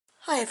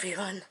Hi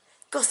everyone,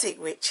 Gothic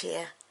Witch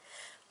here.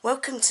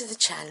 Welcome to the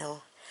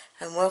channel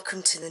and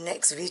welcome to the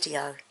next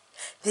video.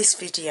 This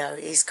video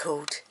is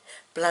called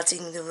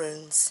Blooding the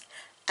Runes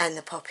and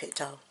the Poppet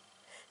Doll.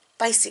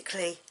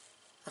 Basically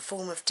a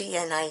form of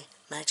DNA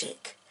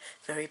magic,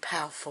 very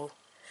powerful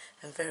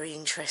and very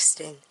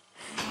interesting.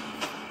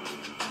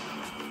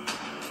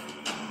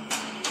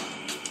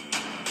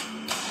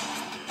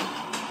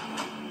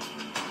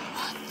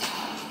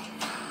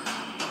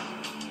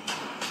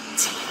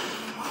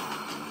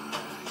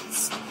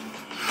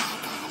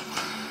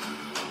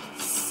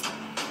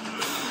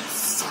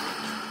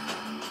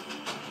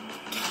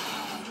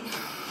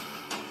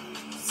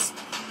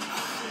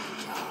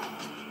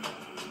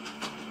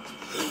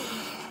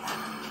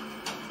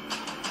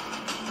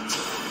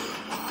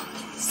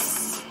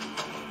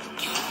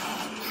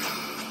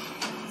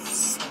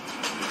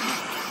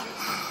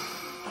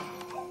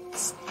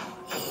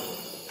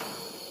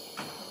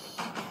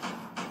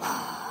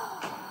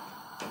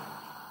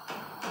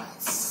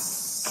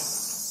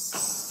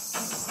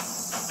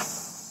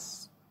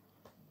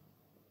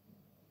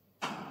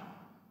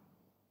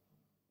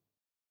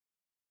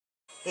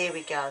 Here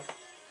we go.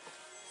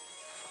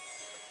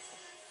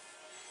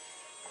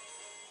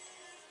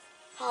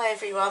 Hi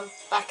everyone,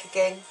 back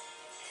again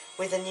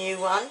with a new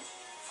one.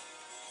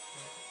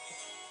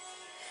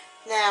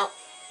 Now,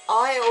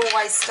 I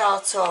always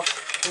start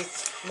off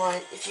with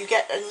if you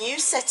get a new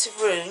set of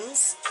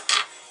runes,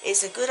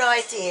 it's a good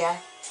idea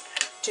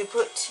to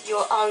put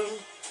your own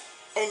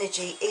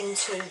energy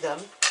into them.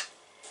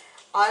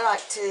 I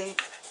like to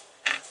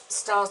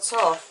start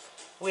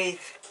off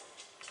with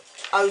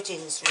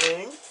Odin's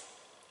rune,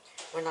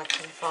 when I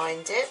can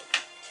find it.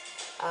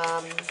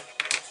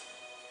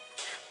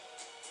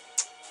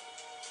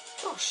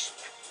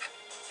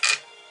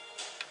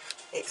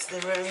 It's the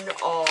rune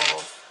of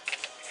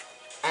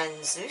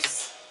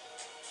Anzus,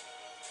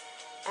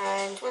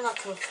 and when I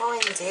can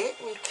find it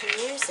we can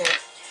use it.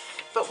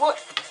 But what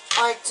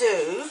I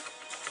do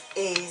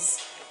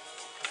is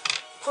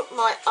put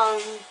my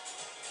own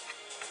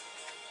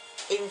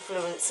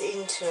influence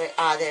into it.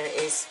 There it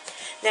is.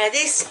 Now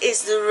this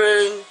is the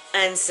rune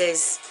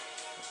Ansaz,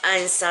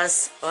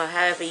 or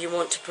however you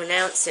want to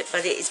pronounce it,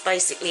 but it is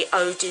basically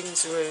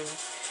Odin's rune.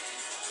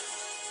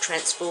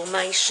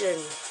 Transformation.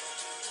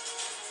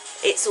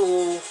 It's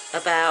all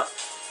about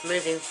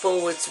moving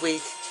forwards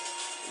with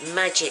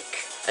magic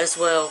as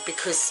well,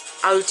 because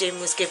Odin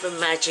was given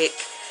magic,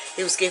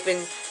 he was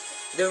given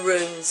the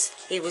runes,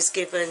 he was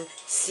given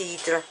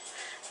Sidra,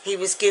 he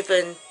was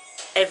given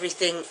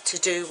everything to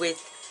do with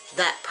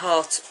that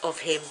part of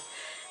him.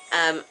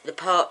 The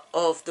part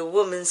of the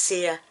woman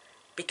seer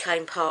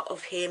became part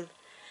of him,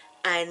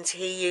 and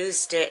he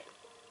used it.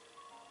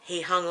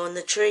 He hung on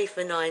the tree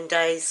for 9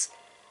 days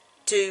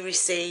to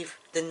receive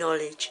the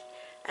knowledge.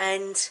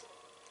 And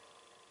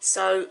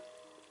so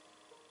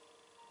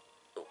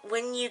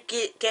when you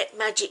get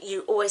magic,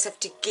 you always have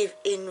to give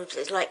in.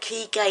 Like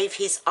he gave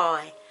his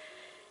eye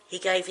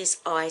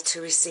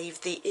to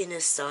receive the inner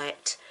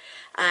sight.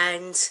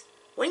 And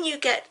when you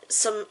get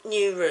some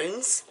new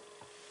runes,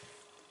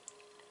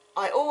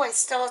 I always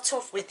start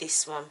off with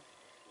this one,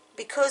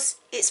 because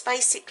it's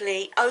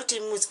basically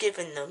Odin was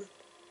given them,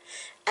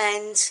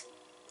 and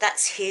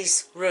that's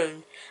his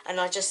rune. And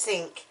I just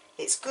think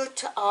it's good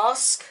to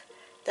ask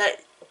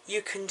that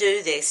you can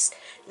do this.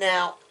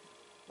 Now,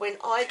 when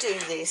I do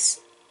this,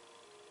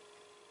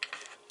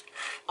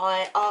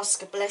 I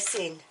ask a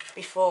blessing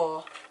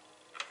before,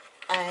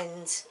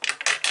 and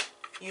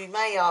you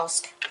may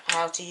ask,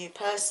 how do you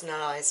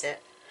personalise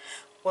it?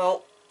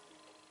 Well,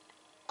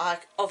 I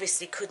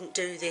obviously couldn't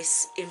do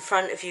this in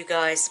front of you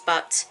guys,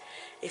 but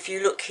if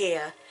you look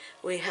here,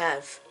 we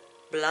have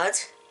blood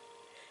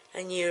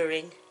and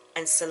urine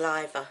and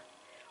saliva,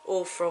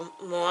 all from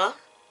moi.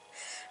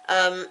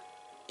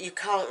 You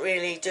can't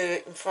really do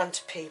it in front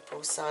of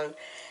people, so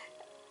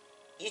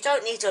you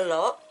don't need a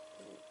lot.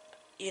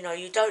 You know,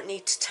 you don't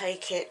need to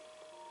take it,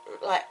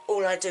 like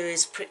all I do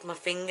is prick my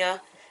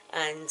finger,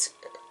 and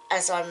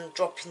as I'm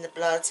dropping the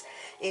blood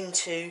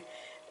into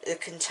the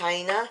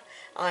container,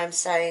 I'm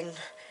saying,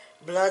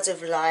 blood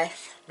of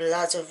life,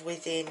 blood of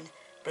within,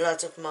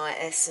 blood of my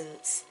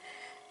essence,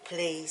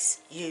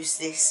 please use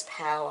this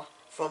power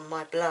from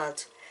my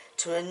blood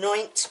to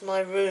anoint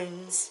my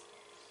runes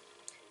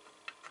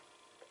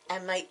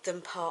and make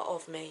them part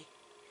of me.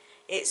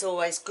 It's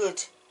always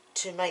good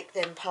to make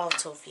them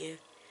part of you.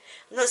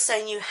 I'm not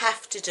saying you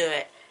have to do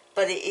it,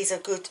 but it is a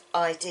good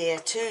idea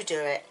to do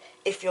it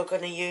if you're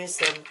going to use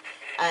them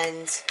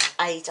and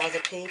aid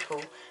other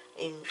people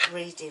in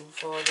reading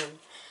for them.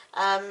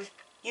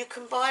 You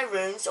can buy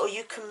runes or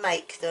you can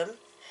make them.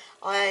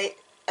 I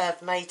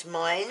have made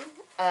mine.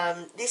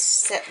 This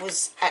set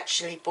was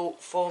actually bought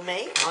for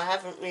me. I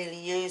haven't really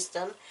used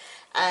them,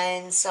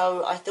 and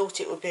so I thought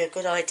it would be a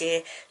good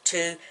idea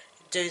to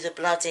do the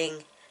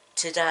blooding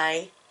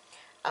today,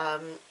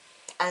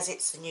 as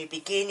it's a new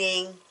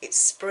beginning, it's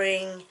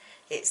spring,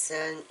 it's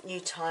a new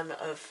time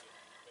of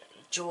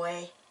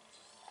joy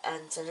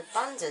and an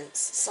abundance.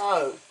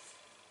 So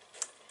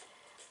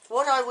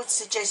what I would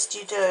suggest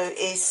you do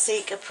is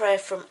seek a prayer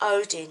from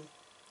Odin.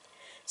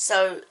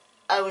 So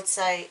I would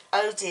say,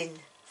 Odin,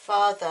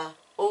 Father,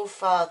 All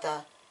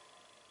Father,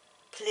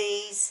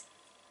 please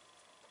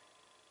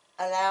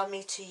allow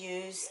me to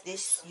use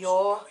this,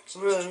 your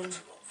rune,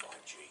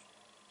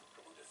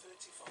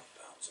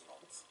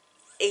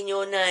 in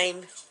your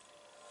name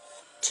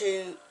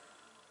to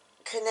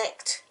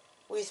connect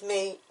with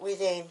me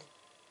within.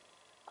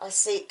 I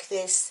seek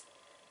this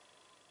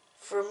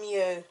from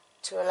you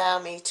to allow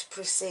me to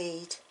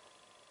proceed.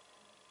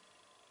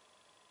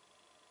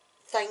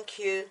 Thank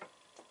you,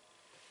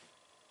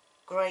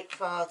 Great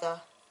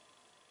Father,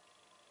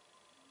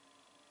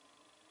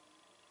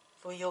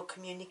 for your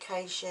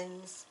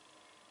communications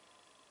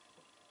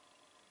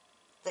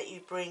that you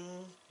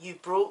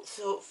brought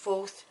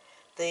forth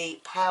the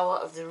power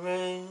of the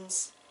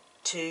runes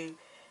to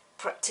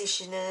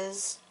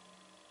practitioners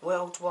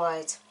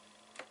worldwide.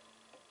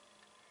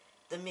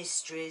 The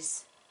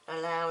mysteries,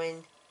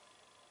 allowing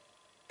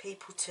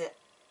people to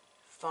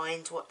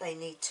find what they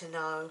need to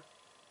know.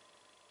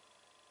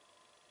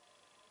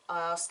 I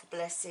ask a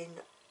blessing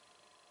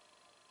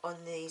on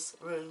these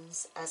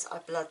runes as I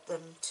blood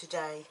them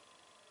today.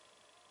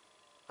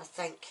 I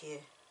thank you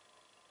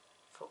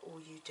for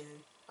all you do.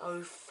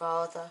 O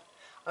Father,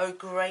 O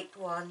Great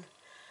One,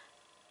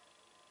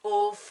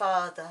 All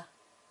Father,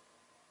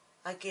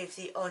 I give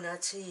the honour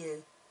to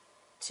you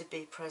to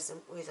be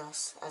present with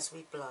us as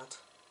we blood.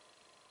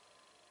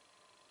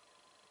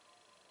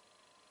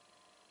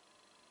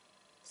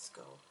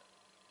 Skull.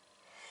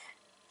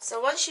 So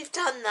once you've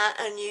done that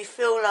and you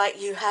feel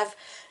like you have,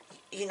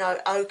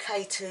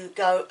 okay to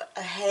go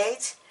ahead,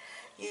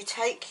 you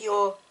take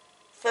your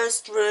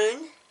first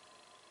rune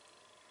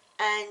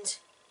and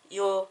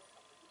your,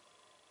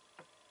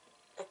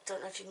 I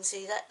don't know if you can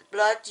see that,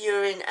 blood,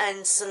 urine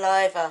and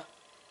saliva.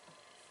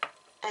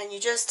 And you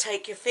just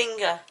take your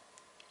finger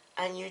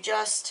and you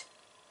just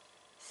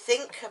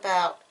think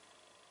about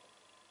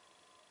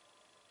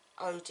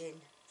Odin.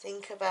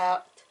 Think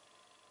about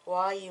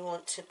why you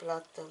want to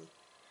blood them,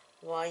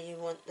 why you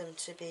want them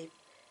to be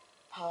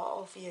part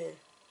of you.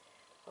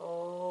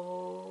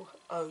 Oh,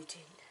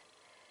 Odin,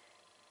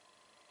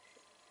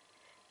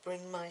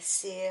 bring my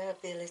seer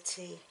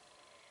ability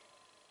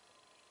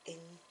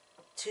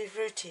into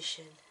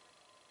fruition.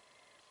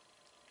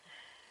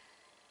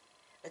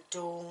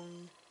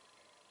 Adorn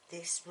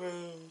this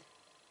rune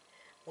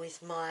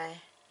with my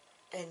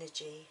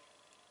energy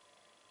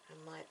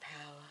and my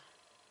power.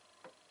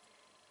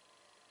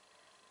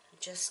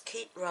 Just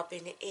keep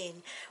rubbing it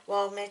in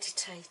while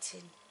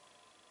meditating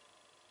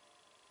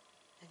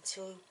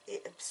until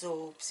it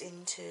absorbs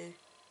into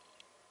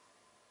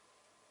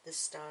the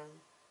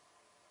stone.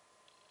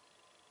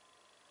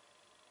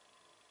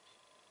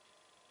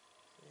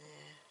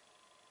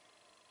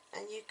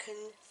 There. And you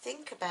can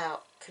think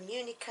about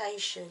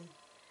communication.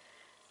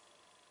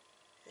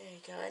 There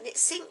you go. And it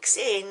sinks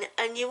in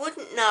and you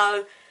wouldn't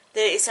know that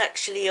it's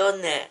actually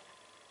on there.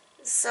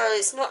 So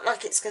it's not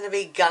like it's going to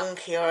be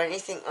gunky or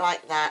anything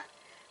like that,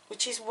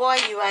 which is why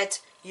you add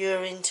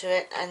urine to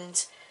it,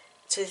 and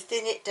to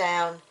thin it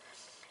down,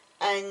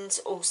 and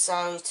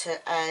also to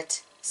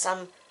add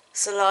some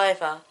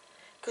saliva,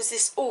 because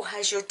this all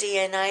has your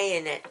DNA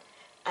in it,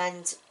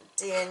 and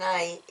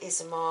DNA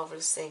is a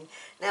marvellous thing.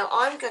 Now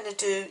I'm going to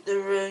do the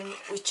rune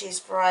which is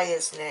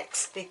Freya's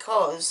next,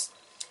 because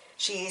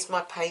she is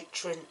my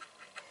patron,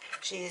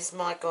 she is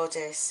my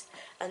goddess,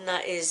 and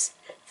that is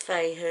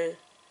Fehu.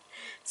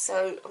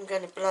 So I'm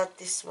going to blood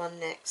this one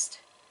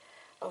next.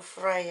 Oh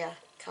Freya,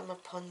 come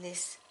upon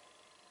this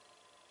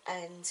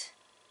and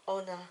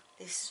honour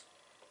this,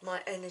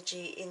 my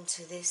energy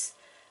into this,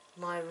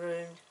 my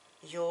rune,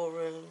 your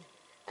rune,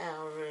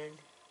 our rune.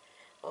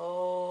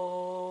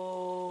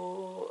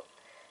 Oh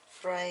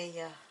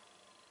Freya,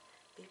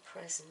 be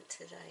present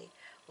today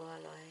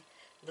while I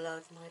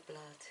blood my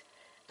blood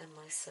and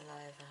my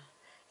saliva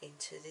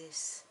into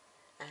this,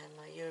 and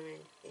my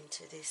urine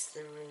into this,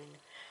 the rune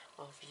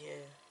of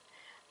you.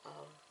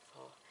 Oh,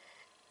 for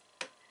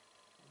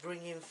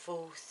bringing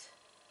forth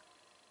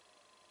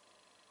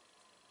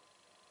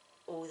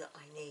all that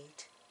I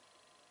need.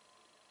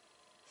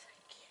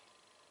 Thank you.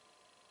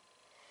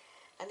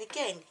 And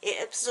again,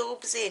 it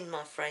absorbs in,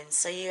 my friends,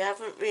 so you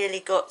haven't really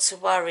got to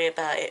worry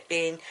about it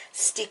being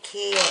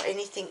sticky or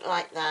anything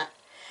like that.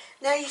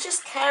 Now you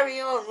just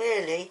carry on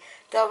really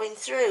going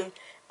through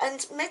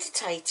and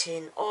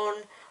meditating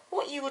on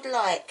what you would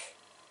like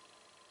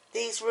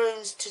these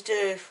runes to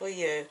do for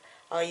you.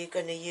 Are you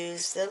going to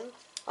use them?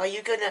 Are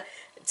you going to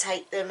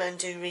take them and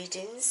do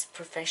readings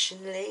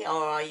professionally,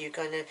 or are you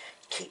going to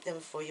keep them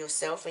for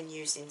yourself and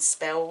using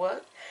spell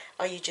work?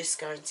 Are you just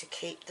going to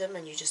keep them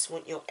and you just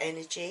want your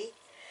energy?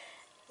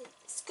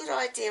 It's a good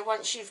idea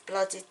once you've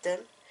blooded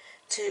them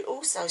to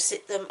also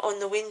sit them on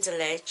the window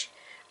ledge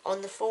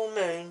on the full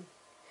moon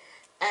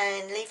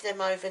and leave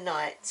them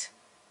overnight.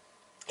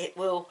 It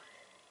will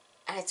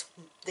add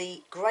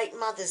the Great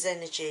Mother's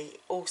energy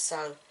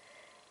also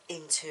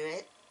into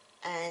it,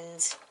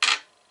 and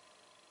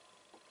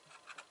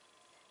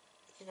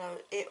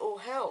it all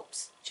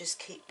helps. Just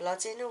keep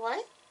blooding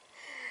away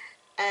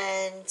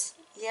And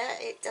yeah,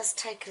 it does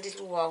take a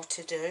little while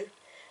to do,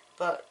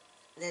 but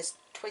there's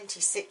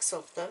 26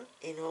 of them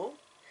in all.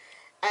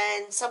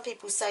 And some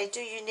people say, do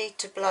you need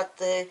to blood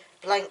the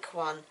blank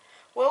one?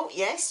 Well,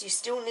 yes, you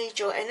still need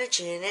your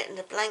energy in it, and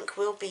the blank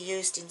will be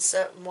used in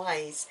certain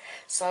ways.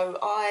 So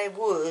I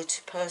would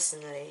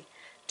personally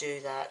do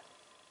that.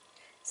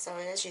 So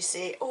as you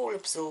see, it all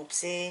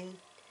absorbs in.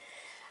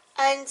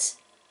 And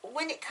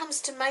when it comes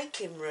to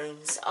making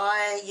runes,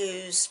 I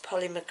use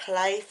polymer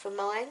clay for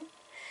mine.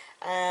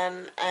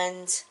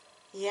 And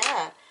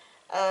yeah,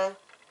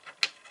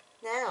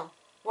 now,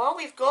 while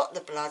we've got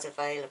the blood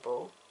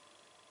available,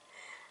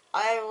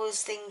 I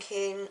was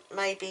thinking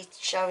maybe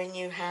showing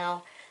you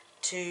how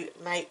to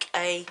make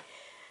a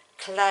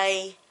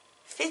clay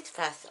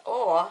fifth,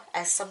 or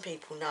as some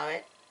people know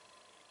it,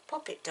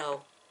 poppet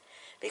doll.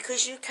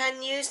 Because you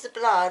can use the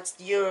blood,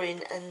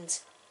 urine and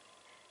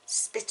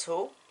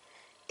spittle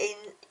in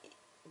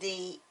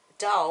the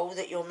doll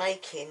that you're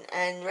making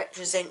and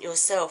represent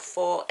yourself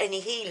for any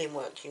healing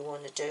work you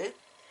want to do.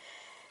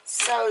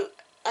 So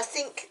I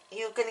think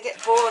you're going to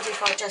get bored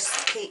if I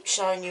just keep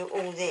showing you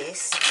all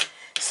this.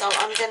 So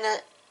I'm going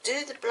to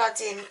do the blood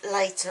in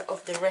later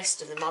of the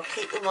rest of them. I'll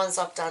keep the ones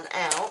I've done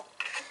out.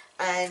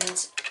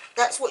 And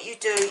that's what you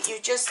do. You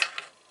just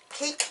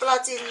keep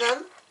blood in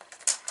them.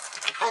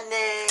 And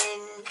then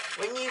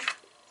when you've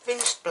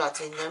finished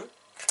blooding them,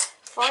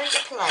 find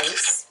a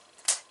place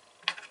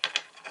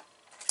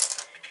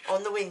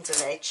on the window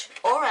ledge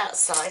or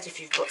outside if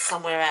you've got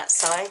somewhere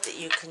outside that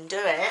you can do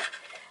it.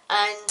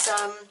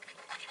 And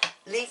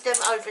leave them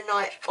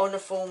overnight on a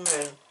full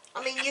moon.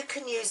 I mean, you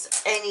can use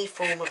any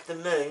form of the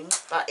moon,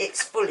 but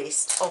it's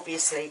fullest,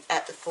 obviously,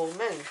 at the full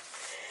moon.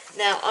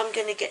 Now, I'm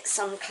going to get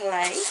some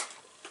clay,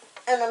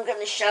 and I'm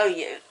going to show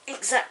you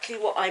exactly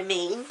what I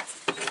mean.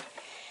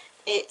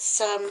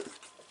 It's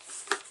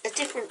a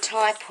different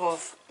type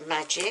of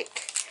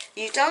magic.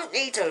 You don't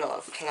need a lot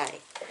of clay.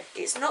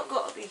 It's not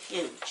got to be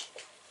huge.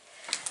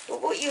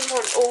 But what you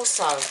want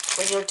also,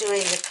 when you're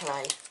doing the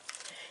clay,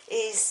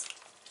 is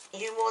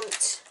you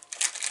want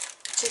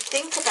to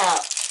think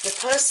about the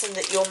person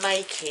that you're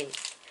making.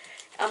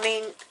 I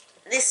mean,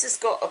 this has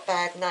got a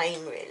bad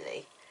name,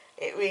 really.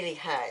 It really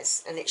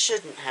has, and it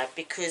shouldn't have,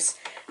 because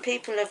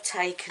people have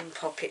taken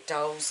poppet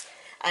dolls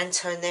and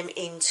turned them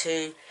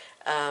into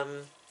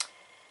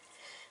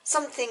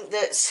something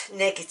that's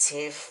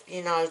negative,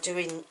 you know,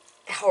 doing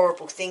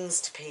horrible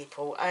things to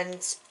people.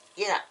 And,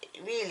 yeah,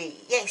 really,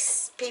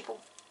 yes, people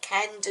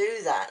can do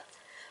that,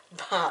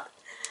 but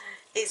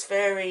it's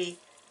very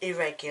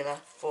irregular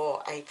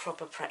for a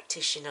proper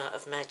practitioner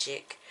of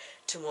magic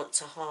to want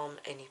to harm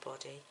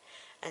anybody.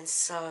 And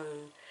so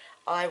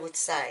I would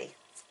say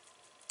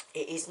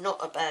it is not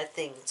a bad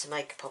thing to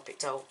make a poppet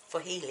doll for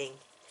healing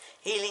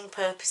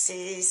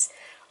purposes,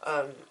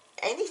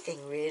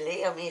 anything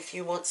really. I mean, if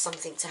you want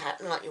something to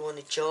happen, like you want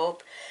a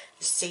job,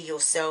 you see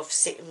yourself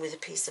sitting with a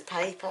piece of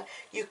paper,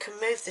 you can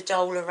move the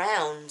doll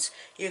around,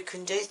 you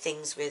can do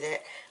things with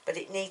it, but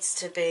it needs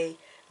to be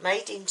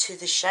made into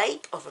the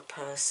shape of a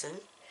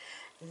person.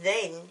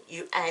 Then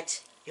you add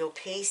your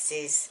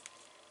pieces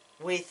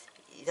with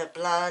the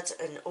blood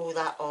and all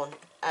that on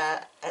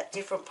at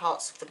different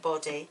parts of the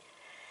body.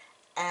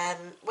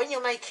 When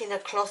you're making a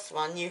cloth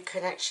one, you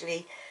can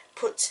actually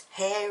put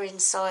hair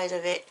inside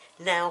of it,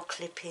 nail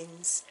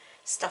clippings,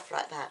 stuff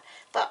like that.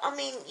 But I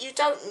mean, you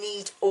don't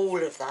need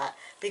all of that,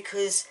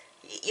 because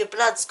your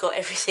blood's got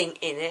everything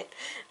in it.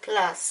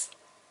 Plus,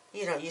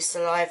 you know, your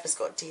saliva's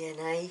got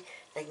DNA.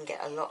 They can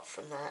get a lot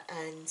from that.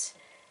 And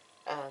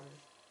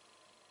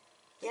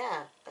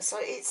yeah, so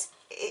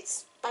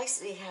it's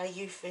basically how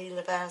you feel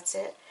about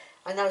it.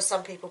 I know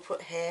some people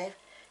put hair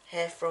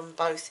from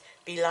both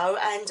below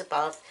and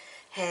above,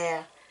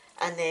 hair,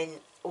 and then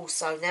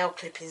also nail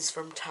clippings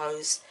from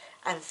toes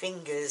and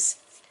fingers.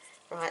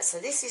 Right, so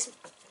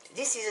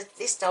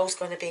this doll's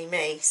going to be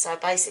me. So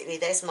basically,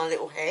 there's my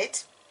little head.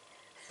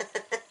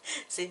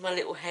 See my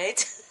little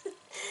head?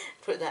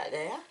 Put that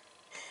there.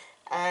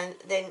 And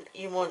then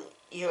you want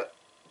your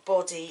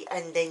body,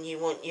 and then you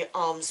want your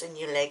arms and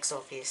your legs,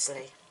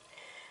 obviously.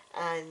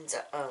 And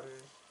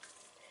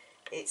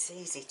it's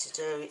easy to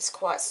do. It's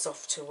quite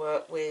soft to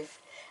work with,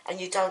 and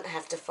you don't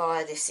have to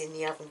fire this in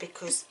the oven,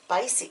 because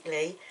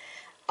basically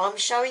I'm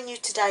showing you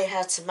today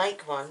how to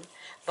make one,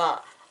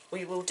 but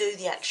we will do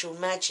the actual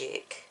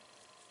magic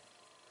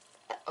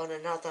on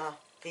another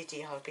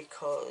video,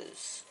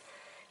 because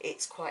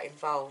it's quite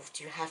involved.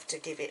 You have to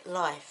give it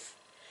life.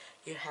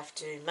 You have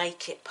to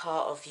make it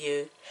part of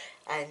you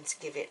and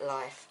give it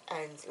life.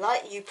 And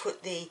like you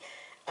put the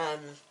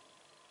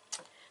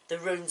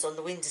runes on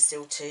the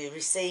windowsill to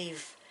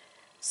receive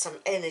some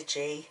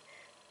energy,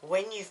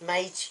 when you've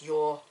made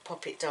your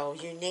poppet doll,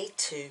 you need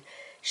to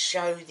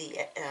show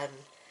the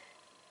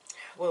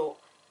well,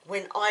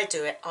 when I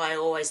do it, I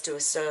always do a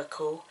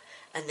circle,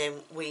 and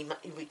then we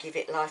give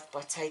it life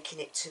by taking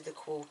it to the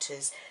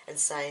quarters and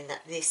saying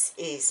that this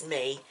is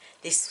me,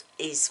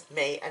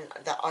 and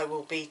that I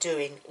will be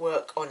doing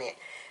work on it,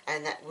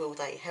 and that will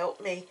they help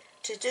me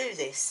to do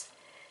this.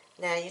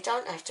 Now, you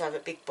don't have to have a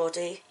big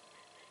body.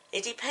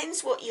 It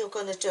depends what you're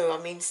going to do.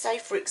 I mean, say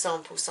for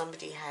example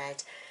somebody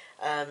had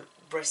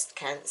breast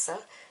cancer,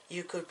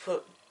 you could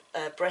put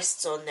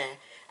breasts on there,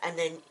 and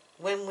then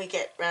when we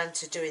get round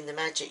to doing the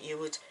magic, you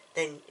would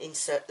then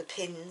insert the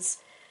pins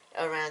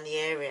around the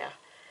area.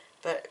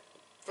 But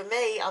for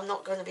me, I'm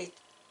not going to be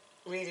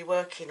really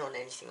working on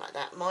anything like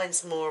that.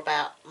 Mine's more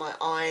about my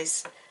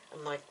eyes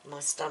and my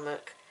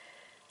stomach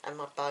and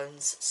my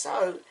bones.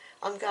 So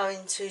I'm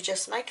going to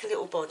just make a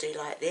little body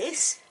like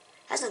this.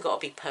 Hasn't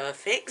got to be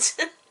perfect.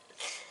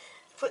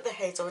 Put the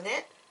head on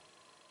it,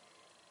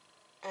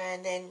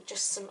 and then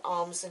just some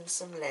arms and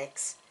some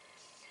legs.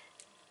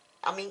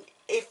 I mean,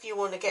 if you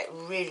want to get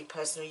really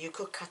personal, you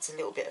could cut a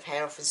little bit of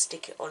hair off and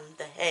stick it on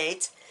the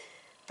head,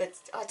 but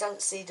I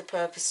don't see the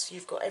purpose.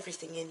 You've got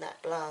everything in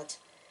that blood.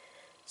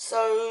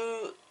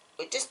 So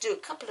we just do a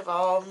couple of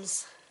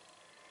arms,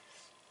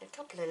 a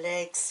couple of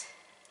legs.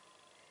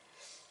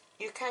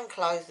 You can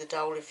clothe the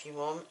doll if you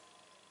want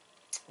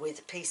with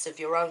a piece of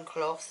your own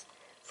cloth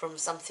from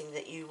something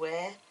that you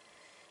wear,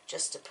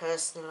 just to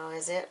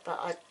personalise it.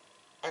 But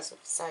as I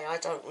say, I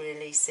don't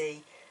really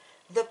see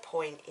the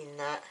point in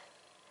that.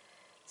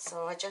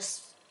 So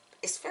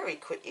it's very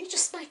quick. You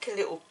just make a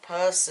little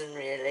person,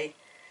 really.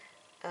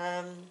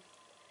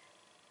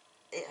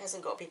 It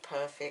hasn't got to be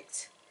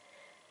perfect.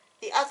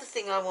 The other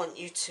thing I want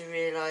you to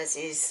realise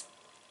is,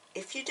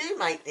 if you do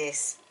make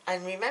this,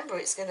 and remember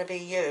it's going to be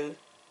you,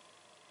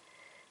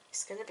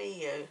 it's going to be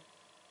you,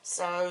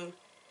 so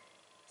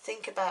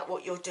think about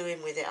what you're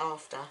doing with it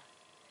after.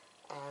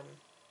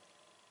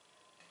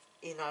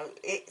 You know,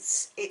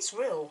 it's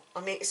real.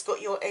 I mean, it's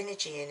got your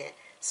energy in it.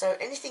 So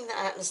anything that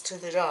happens to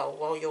the doll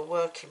while you're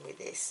working with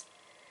this,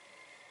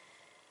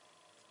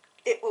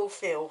 it will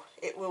feel,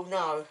 it will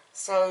know.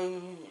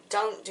 So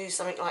don't do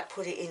something like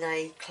put it in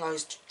a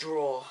closed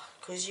drawer,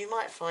 because you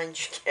might find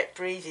you get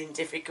breathing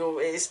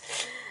difficulties,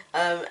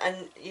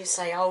 and you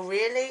say, oh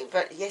really?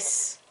 But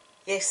yes,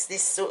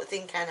 this sort of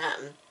thing can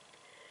happen,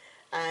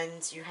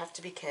 and you have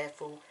to be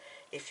careful.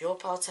 If you're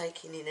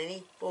partaking in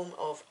any form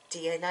of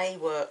DNA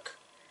work,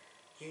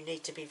 you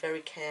need to be very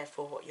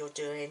careful what you're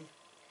doing,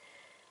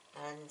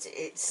 and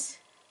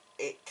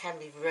it can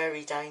be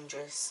very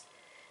dangerous,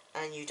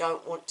 and you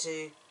don't want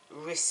to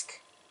risk.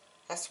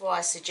 That's why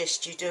I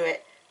suggest you do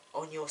it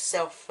on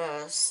yourself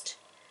first,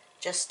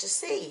 just to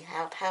see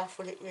how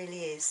powerful it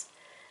really is.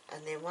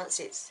 And then once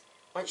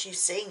you've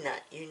seen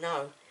that, you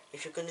know,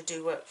 if you're going to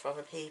do work for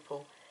other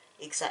people,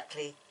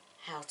 exactly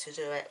how to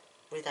do it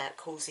without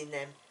causing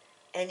them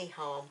any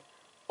harm,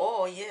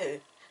 or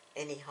you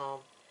any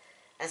harm.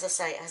 As I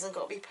say, it hasn't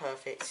got to be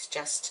perfect. It's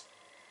just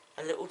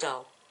a little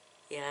doll,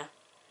 yeah.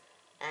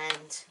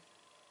 And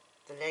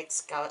the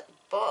legs go at the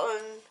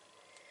bottom.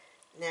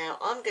 Now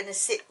I'm going to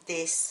sit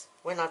this,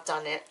 when I've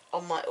done it,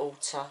 on my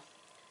altar.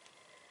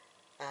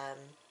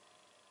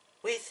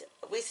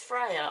 With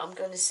Freya, I'm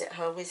going to sit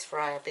her with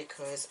Freya,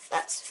 because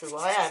that's who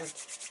I am.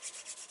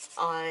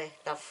 I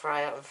love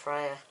Freya, and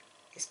Freya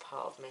is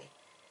part of me.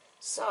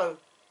 So,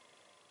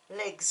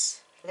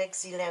 legs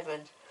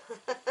 11.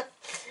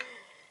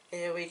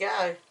 Here we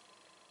go.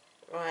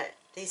 Right,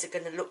 these are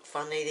going to look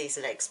funny, these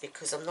legs,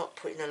 because I'm not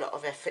putting a lot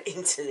of effort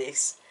into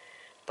this.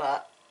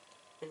 But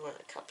we want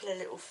a couple of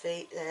little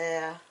feet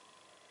there.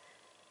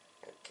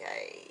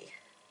 Okay.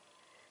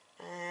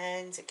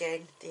 And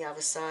again, the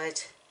other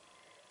side.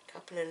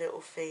 Couple of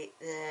little feet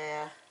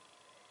there.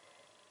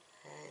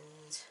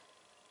 And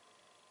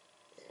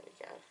there we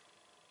go.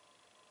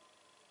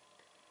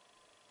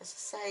 As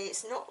I say,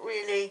 it's not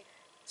really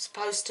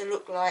supposed to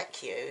look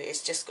like you.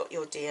 It's just got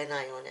your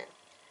DNA on it.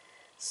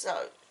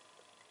 So,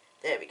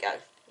 there we go.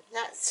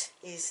 That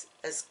is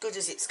as good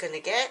as it's going to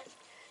get.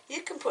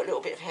 You can put a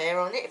little bit of hair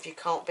on it if you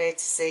can't bear to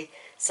see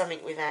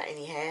something without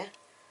any hair.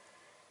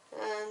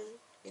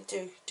 You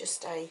do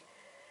just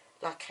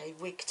like a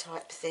wig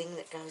type thing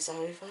that goes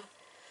over.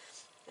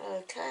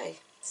 Okay,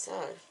 so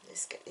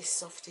let's get this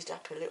softened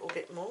up a little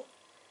bit more.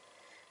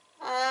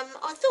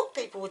 I thought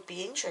people would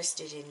be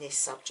interested in this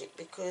subject,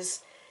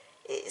 because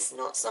it's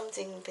not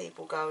something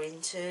people go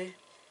into.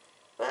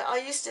 But I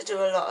used to do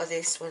a lot of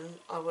this when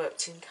I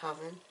worked in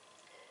Coven.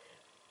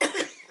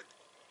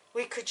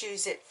 We could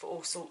use it for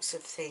all sorts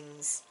of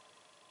things.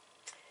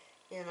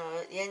 You know,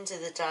 at the end of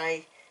the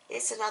day,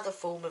 it's another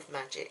form of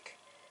magic,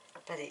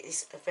 but it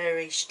is a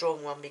very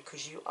strong one,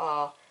 because you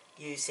are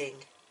using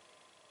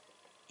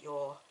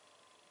your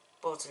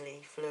bodily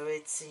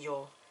fluids and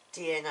your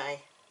DNA.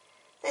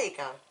 There you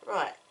go.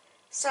 Right,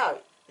 so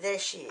there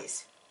she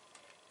is,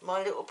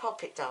 my little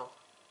poppet doll.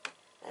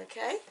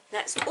 Okay,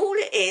 that's all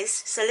it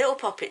is. It's a little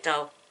poppet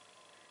doll,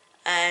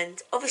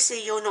 and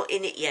obviously you're not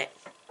in it yet.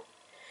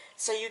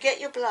 So you get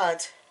your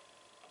blood,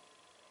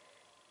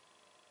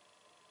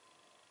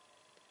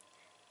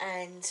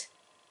 and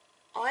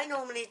I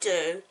normally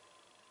do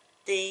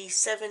the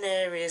 7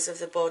 areas of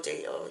the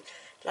body, or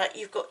like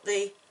you've got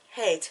the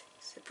head,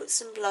 so put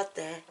some blood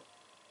there,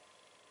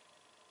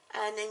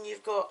 and then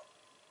you've got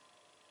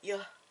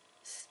your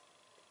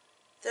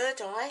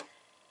third eye,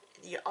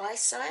 your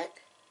eyesight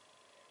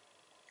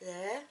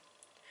there,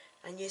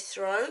 and your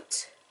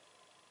throat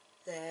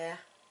there,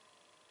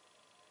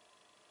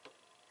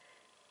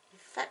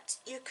 fact,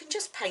 you can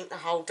just paint the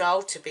whole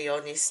doll, to be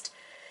honest.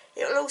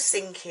 It'll all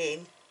sink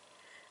in,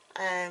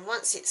 and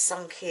once it's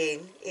sunk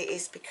in, it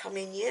is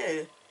becoming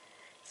you.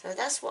 So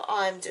that's what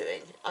I'm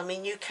doing. I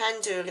mean, you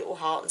can do a little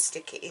heart and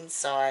stick it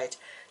inside.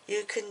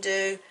 You can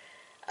do,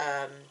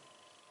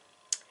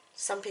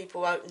 some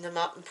people open them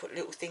up and put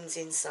little things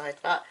inside,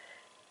 but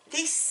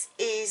this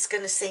is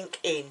going to sink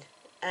in.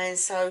 And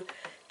so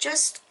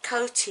just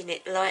coating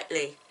it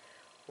lightly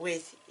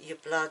with your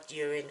blood,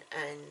 urine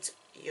and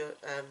your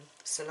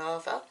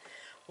saliva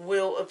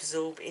will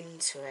absorb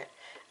into it.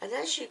 And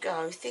as you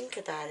go, think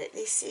about it.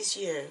 This is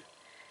you.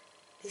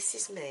 This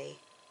is me.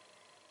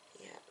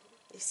 Yeah,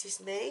 this is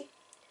me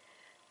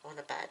on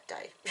a bad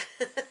day.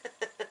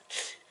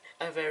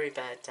 A very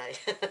bad day.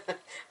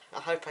 I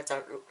hope I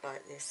don't look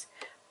like this.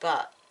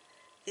 But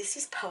this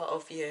is part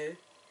of you,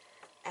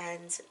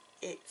 and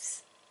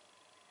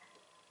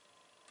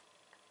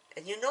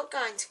you're not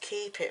going to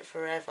keep it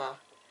forever.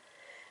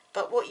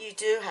 But what you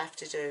do have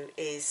to do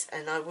is,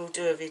 and I will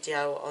do a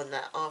video on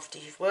that after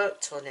you've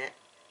worked on it.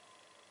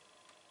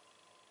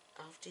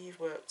 After you've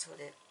worked on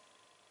it.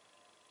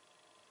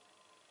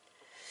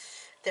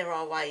 There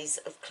are ways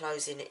of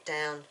closing it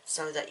down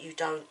so that you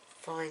don't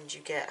find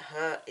you get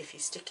hurt if you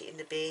stick it in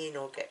the bin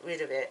or get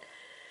rid of it.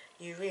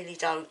 You really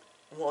don't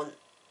want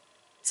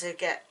to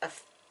get a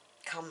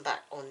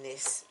comeback on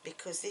this,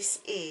 because this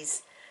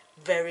is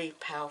very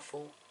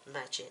powerful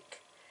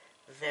magic.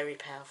 Very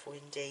powerful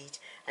indeed,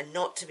 and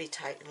not to be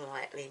taken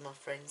lightly, my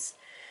friends.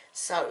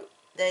 So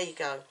there you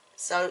go.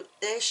 So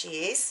there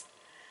she is,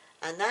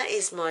 and that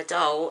is my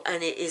doll,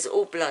 and it is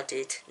all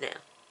blooded now.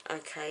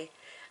 Okay,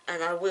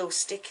 and I will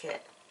stick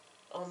it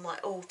on my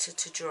altar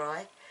to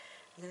dry.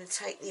 I'm going to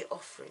take the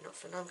offering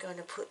off, and I'm going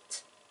to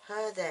put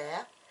her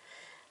there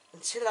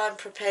until I'm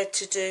prepared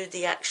to do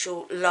the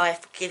actual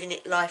life, giving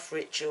it life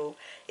ritual.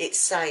 It's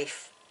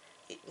safe.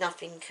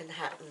 Nothing can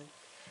happen.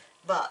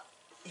 But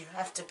you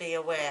have to be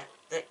aware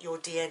that your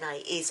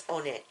DNA is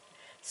on it.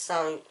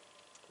 So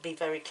be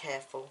very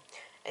careful.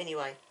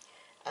 Anyway,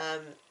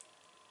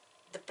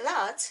 the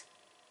blood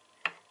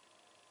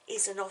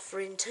is an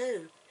offering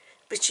too.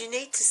 But you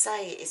need to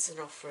say it is an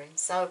offering.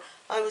 So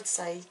I would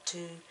say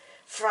to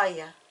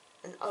Freya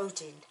and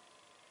Odin,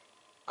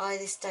 I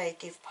this day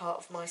give part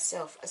of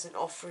myself as an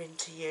offering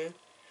to you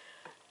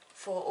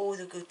for all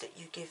the good that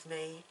you give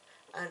me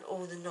and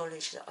all the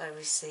knowledge that I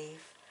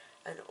receive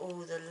and all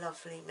the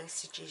lovely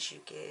messages you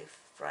give.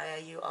 Freya,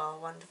 you are a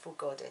wonderful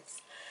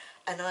goddess,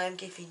 and I am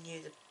giving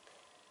you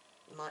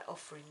my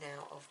offering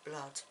now of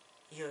blood,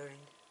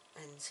 urine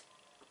and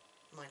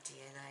my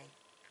DNA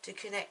to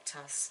connect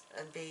us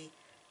and be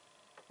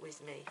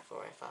with me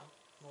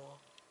forevermore.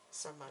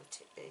 So mote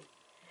it be.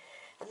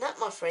 And that,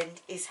 my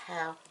friend, is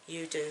how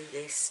you do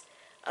this.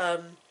 I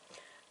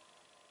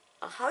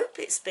hope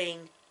it's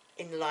been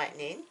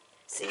enlightening.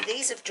 See,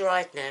 these have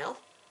dried now.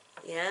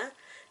 Yeah,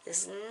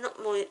 there's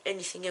not more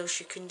anything else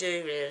you can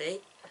do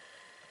really.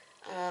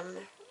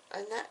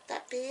 And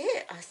that be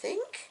it, I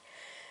think.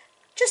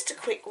 Just a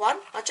quick one.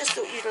 I just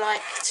thought you'd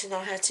like to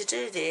know how to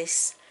do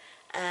this,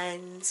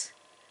 and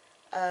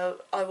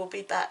I will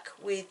be back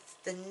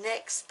with the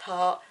next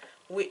part,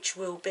 which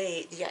will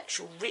be the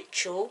actual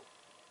ritual.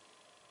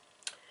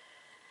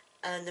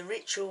 And the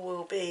ritual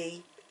will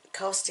be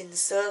casting the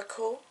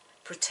circle,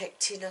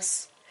 protecting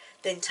us,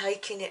 then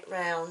taking it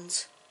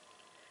round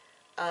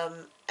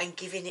and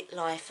giving it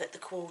life at the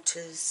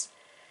quarters.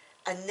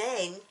 And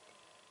then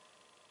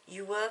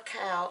you work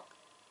out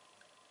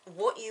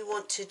what you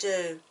want to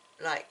do,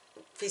 like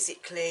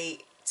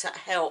physically, to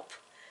help.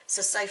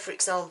 So say, for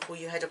example,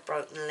 you had a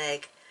broken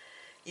leg.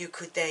 You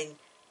could then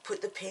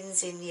put the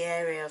pins in the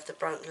area of the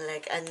broken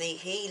leg, and the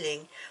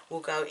healing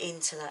will go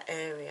into that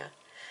area.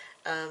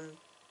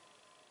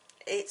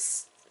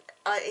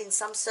 In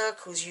some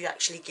circles you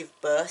actually give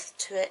birth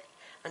to it.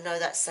 I know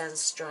that sounds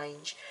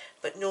strange,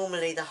 but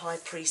normally the high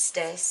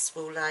priestess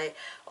will lay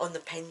on the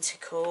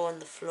pentacle on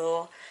the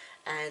floor,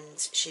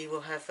 and she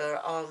will have her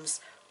arms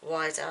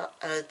wide up.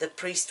 The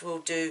priest will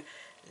do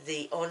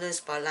the honours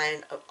by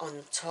laying on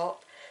the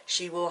top.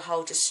 She will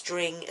hold a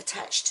string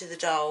attached to the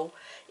doll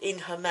in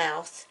her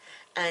mouth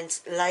and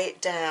lay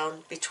it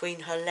down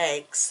between her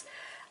legs.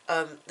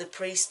 The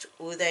priest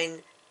will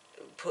then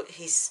put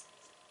his,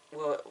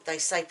 well, they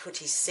say put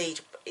his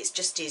seed, it's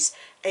just his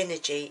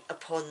energy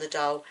upon the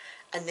doll,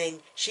 and then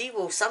she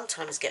will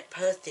sometimes get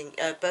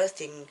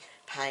birthing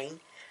pain,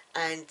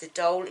 and the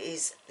doll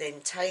is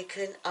then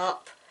taken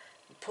up,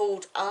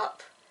 pulled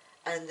up,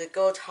 and the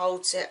god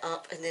holds it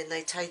up, and then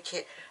they take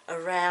it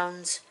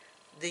around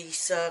the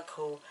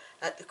circle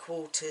at the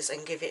quarters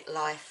and give it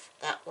life.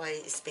 That way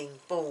it's being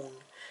born.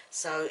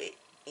 So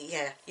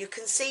yeah, you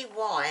can see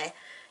why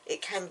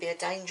it can be a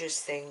dangerous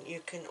thing.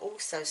 You can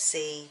also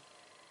see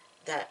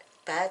that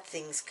bad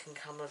things can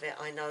come of it.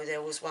 I know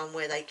there was one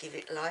where they give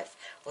it life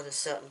on a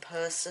certain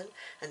person,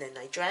 and then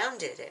they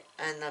drowned it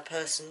and the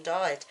person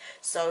died.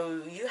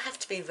 So you have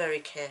to be very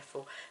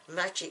careful.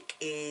 Magic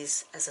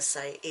is, as I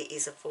say, it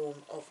is a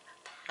form of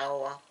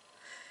power,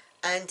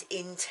 and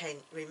intent.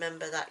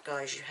 Remember that,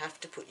 guys, you have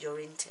to put your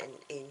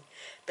intent in.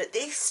 But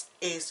this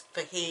is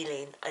for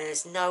healing, and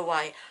there's no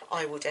way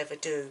I would ever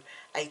do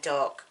a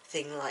dark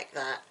thing like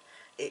that.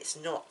 It's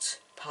not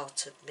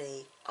part of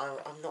me.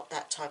 I'm not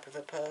that type of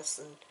a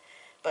person.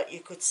 But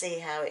you could see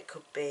how it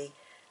could be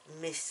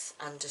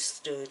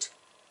misunderstood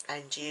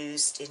and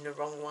used in the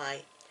wrong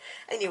way.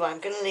 Anyway, I'm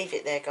going to leave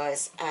it there,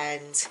 guys,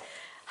 and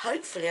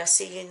hopefully I'll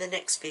see you in the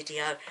next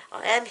video.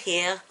 I am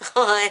here.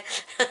 Hi.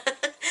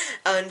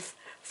 And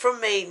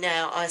from me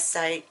now, I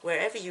say,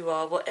 wherever you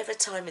are, whatever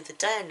time of the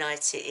day and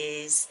night it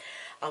is,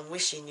 I'm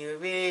wishing you a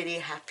really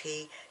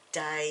happy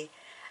day.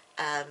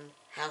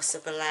 House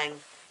of Alang.